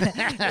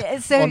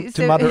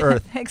 to Mother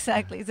Earth.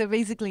 Exactly. So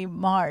basically,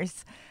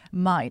 Mars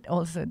might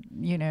also,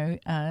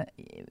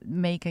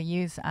 make a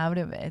use out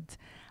of it.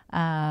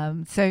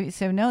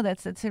 So no,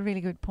 that's a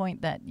really good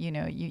point, that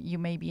you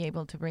may be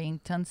able to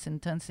bring tons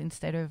and tons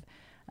instead of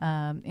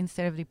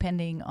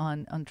depending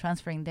on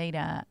transferring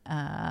data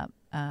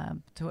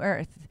to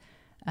Earth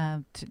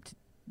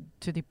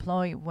to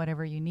deploy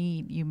whatever you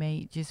need. You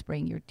may just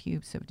bring your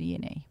tubes of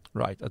DNA.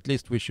 Right. At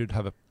least we should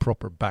have a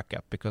proper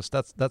backup, because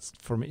that's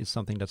for me is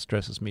something that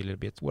stresses me a little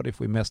bit. What if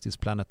we mess this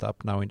planet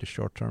up now in the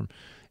short term?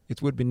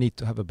 It would be neat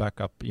to have a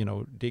backup,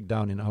 dig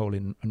down in a hole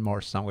in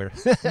Mars somewhere.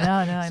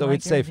 No, so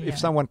it's safe. If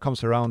someone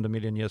comes around a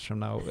million years from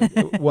now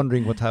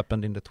wondering what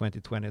happened in the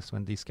 2020s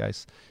when these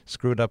guys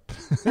screwed up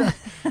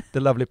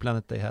the lovely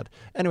planet they had.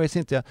 Anyway,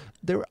 Cynthia,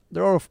 there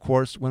are, of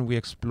course, when we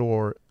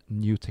explore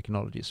new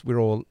technologies, we're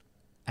all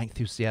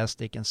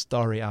enthusiastic and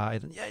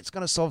starry-eyed, and it's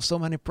going to solve so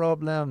many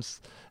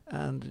problems,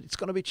 and it's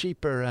going to be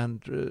cheaper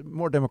and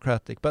more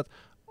democratic. But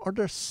are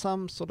there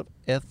some sort of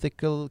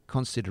ethical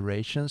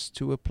considerations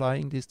to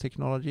applying this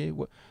technology?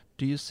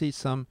 Do you see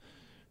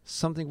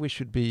something we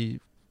should be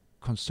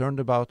concerned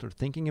about or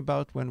thinking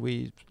about when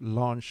we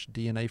launch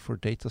DNA for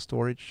data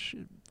storage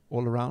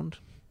all around?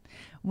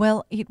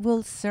 Well, it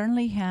will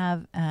certainly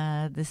have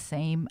the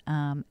same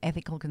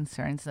ethical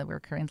concerns that we're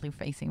currently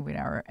facing with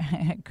our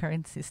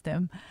current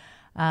system.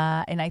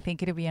 And I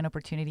think it'll be an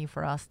opportunity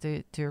for us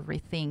to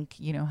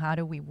rethink, how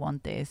do we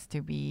want this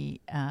to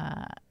be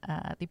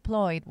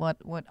deployed?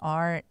 What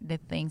are the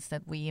things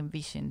that we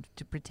envision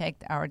to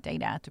protect our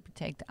data, to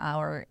protect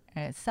our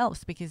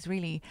selves? Because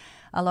really,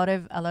 a lot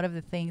of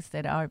the things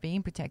that are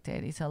being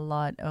protected is a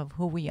lot of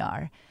who we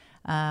are.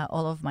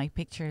 All of my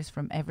pictures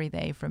from every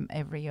day, from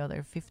every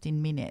other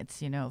 15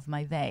 minutes, of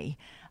my day,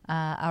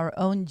 our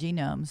own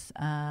genomes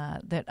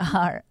that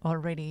are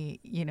already,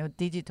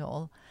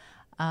 digital.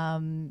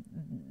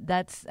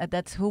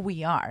 That's who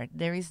we are.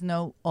 There is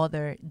no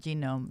other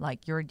genome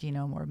like your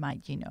genome or my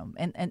genome,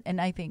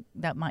 and I think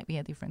that might be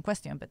a different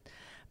question,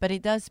 but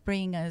it does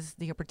bring us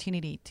the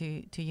opportunity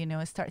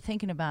to start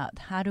thinking about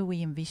how do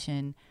we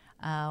envision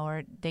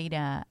our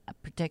data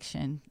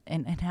protection,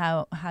 and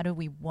how do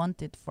we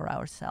want it for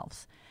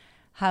ourselves.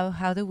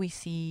 How do we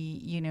see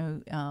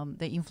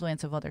the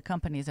influence of other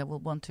companies that will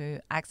want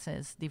to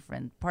access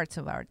different parts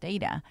of our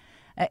data?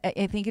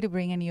 I think it'll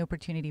bring a new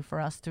opportunity for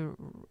us to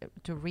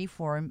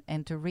reform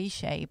and to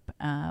reshape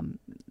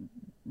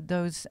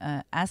those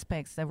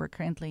aspects that we're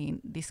currently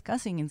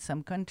discussing in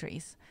some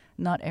countries.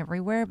 Not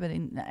everywhere, but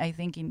I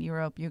think in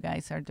Europe, you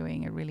guys are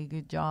doing a really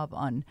good job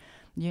on,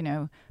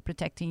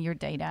 protecting your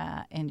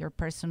data and your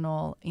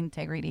personal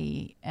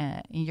integrity,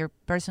 in your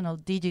personal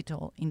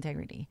digital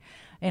integrity.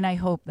 And I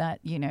hope that,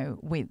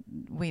 with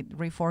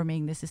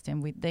reforming the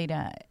system with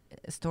data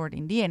stored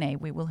in DNA,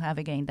 we will have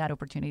again that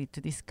opportunity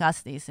to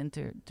discuss this and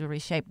to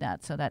reshape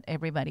that so that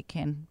everybody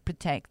can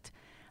protect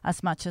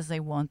as much as they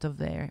want of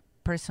their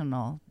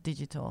personal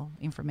digital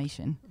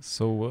information.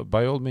 So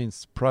by all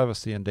means,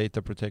 privacy and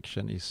data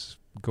protection is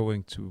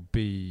going to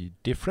be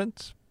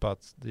different,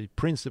 but the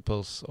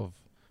principles of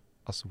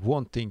us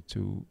wanting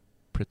to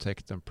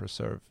protect and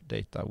preserve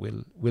data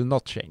will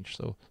not change.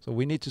 So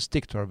we need to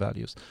stick to our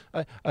values.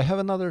 I have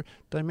another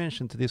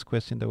dimension to this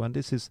question though, and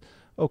this is,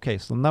 okay,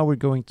 so now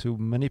we're going to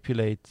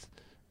manipulate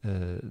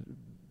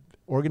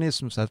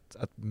organisms at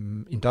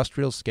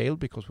industrial scale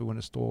because we want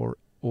to store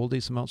all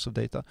these amounts of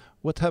data.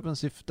 What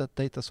happens if that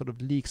data sort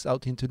of leaks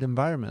out into the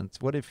environment?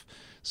 What if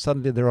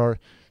suddenly there are,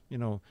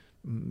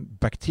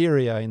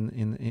 bacteria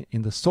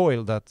in the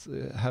soil that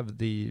have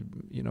the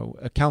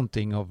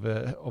accounting of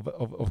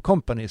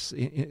companies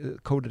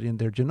coded in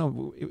their genome?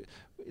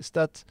 Is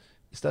that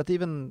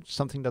even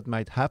something that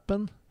might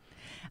happen?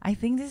 I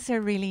think this is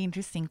a really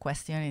interesting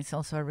question. It's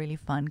also a really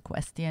fun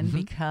question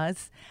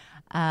because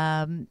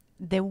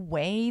the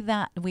way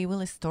that we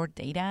will store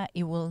data,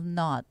 it will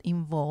not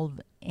involve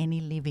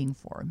any living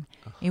form.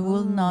 It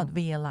will not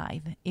be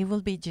alive. It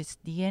will be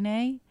just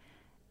DNA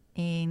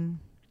in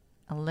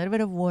a little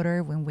bit of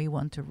water when we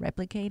want to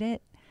replicate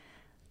it.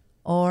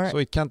 So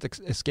it can't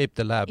escape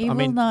the lab. I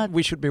mean,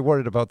 we should be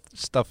worried about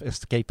stuff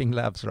escaping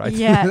labs, right?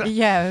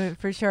 Yeah,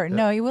 for sure. Yeah.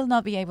 No, it will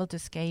not be able to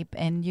escape,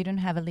 and you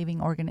don't have a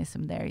living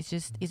organism there. It's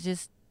just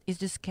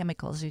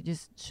chemicals. You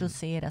just should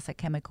see it as a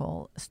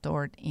chemical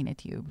stored in a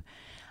tube.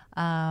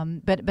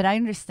 But I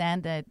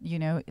understand that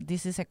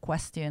this is a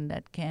question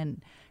that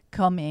can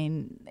come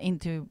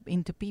into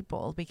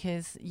people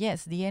because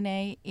yes,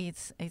 DNA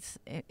it's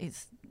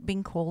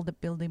being called the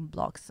building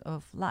blocks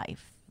of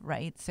life,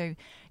 right? So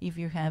if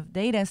you have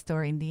data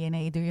stored in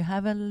DNA, do you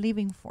have a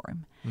living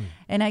form?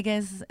 And I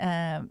guess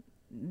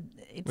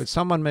but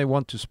someone may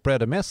want to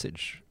spread a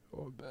message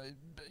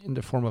in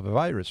the form of a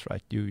virus,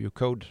 right? You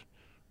code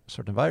a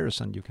certain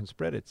virus and you can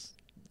spread it.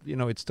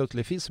 It's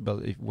totally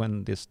feasible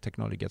when this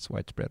technology gets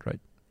widespread, right?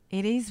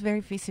 It is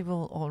very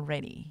feasible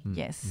already,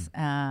 yes.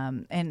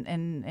 And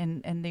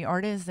the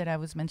artist that I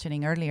was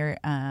mentioning earlier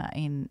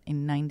in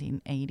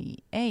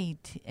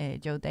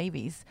 1988, Joe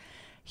Davis,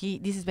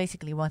 this is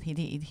basically what he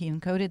did. He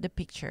encoded the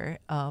picture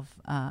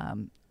of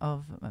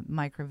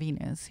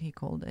microvenus, he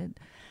called it,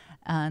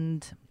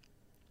 and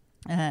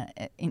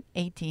in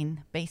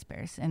 18 base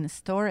pairs and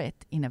store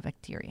it in a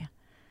bacteria.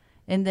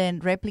 And then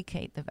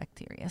replicate the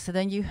bacteria. So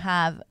then you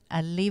have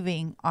a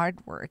living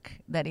artwork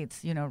that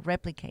it's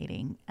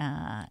replicating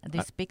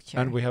this picture.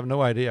 And we have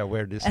no idea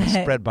where this is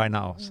spread by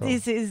now. So.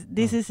 This is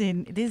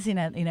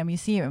in a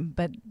museum,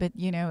 but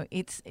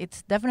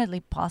it's definitely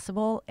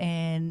possible,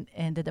 and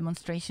the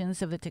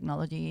demonstrations of the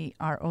technology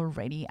are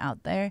already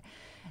out there,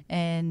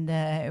 and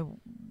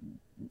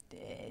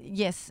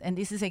yes, and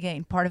this is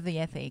again part of the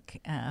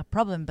ethic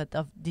problem, but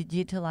of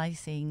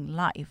digitalizing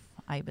life,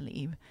 I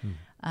believe.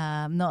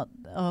 Not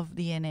of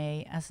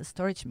DNA as a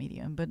storage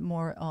medium, but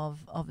more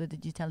of the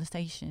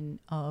digitalization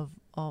of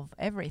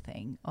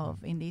everything,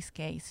 in this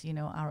case,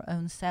 our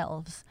own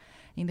selves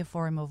in the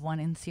form of 1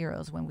 and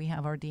zeros when we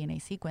have our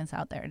DNA sequence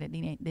out there, the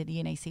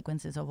DNA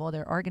sequences of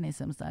other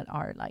organisms that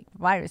are like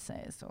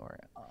viruses or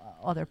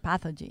other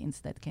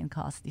pathogens that can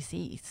cause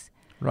disease.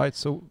 Right,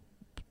 so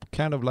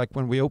kind of like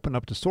when we open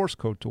up the source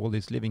code to all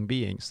these living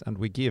beings and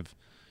we give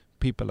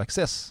people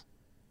access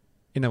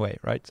in a way,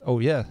 right? Oh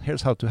yeah,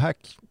 here's how to hack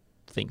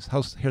things.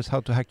 Here's how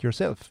to hack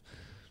yourself.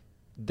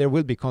 There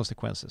will be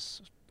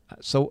consequences.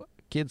 So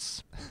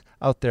kids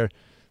out there,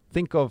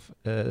 think of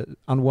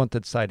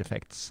unwanted side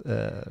effects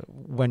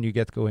when you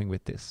get going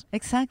with this.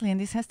 Exactly,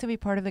 and this has to be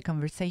part of the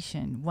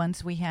conversation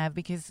once we have,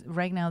 because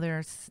right now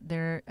there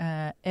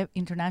are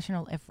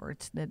international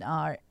efforts that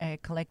are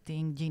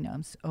collecting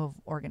genomes of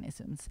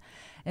organisms,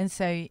 and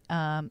so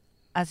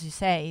as you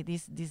say,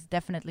 this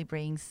definitely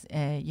brings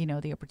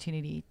the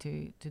opportunity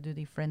to do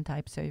different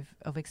types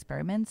of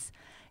experiments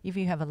if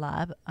you have a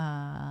lab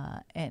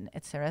and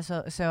etc.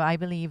 So I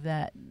believe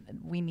that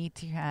we need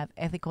to have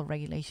ethical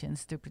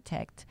regulations to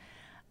protect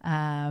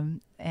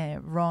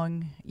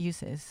wrong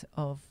uses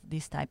of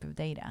this type of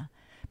data.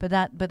 But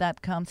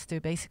that comes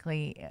to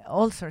basically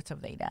all sorts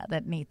of data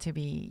that need to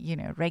be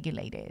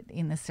regulated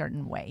in a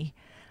certain way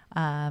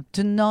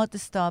to not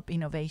stop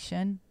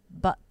innovation,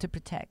 but to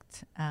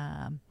protect.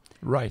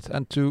 Right,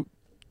 and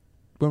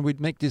when we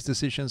make these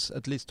decisions,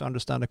 at least to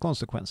understand the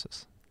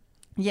consequences.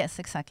 Yes,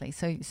 exactly.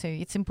 So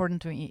it's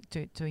important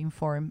to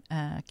inform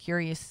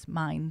curious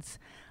minds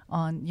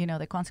on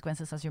the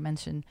consequences, as you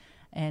mentioned,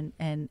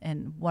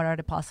 and what are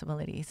the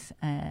possibilities,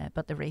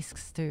 but the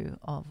risks too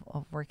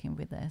of working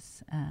with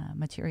these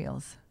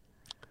materials.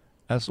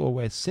 As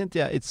always,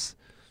 Cynthia, it's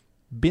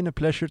been a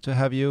pleasure to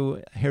have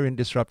you here in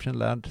Disruption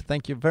Land.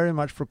 Thank you very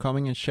much for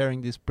coming and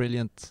sharing these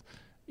brilliant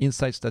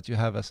insights that you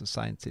have as a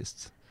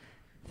scientist.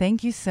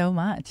 Thank you so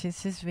much.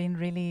 It's just been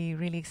really,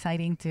 really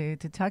exciting to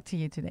talk to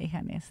you today,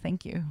 Hannes.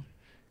 Thank you.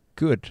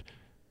 Good.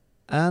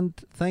 And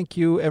thank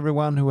you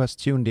everyone who has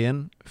tuned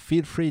in.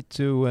 Feel free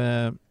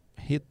to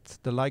hit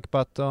the like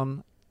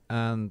button,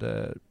 and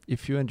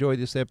if you enjoy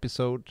this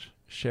episode,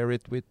 share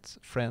it with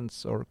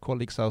friends or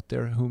colleagues out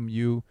there whom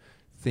you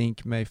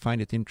think may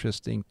find it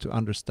interesting to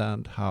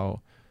understand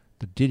how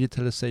the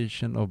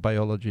digitalization of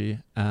biology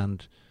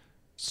and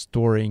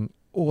storing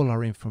all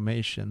our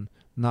information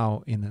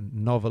now in a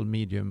novel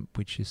medium,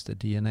 which is the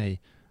DNA,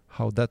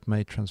 how that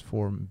may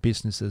transform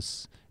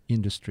businesses,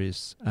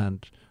 industries,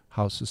 and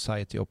how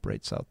society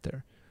operates out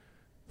there.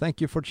 Thank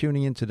you for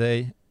tuning in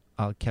today.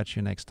 I'll catch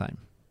you next time.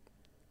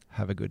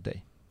 Have a good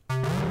day.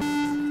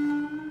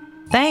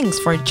 Thanks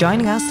for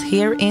joining us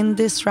here in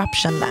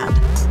Disruption Land.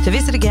 To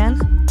visit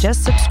again,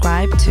 just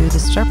subscribe to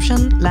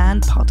Disruption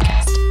Land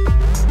podcast.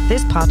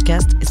 This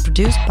podcast is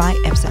produced by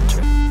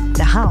Epicenter,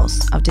 the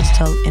house of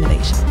digital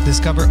innovation.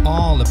 Discover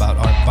all about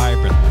our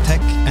vibrant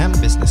tech and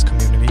business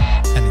community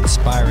and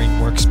inspiring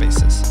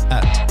workspaces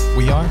at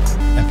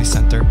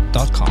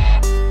weareepicenter.com.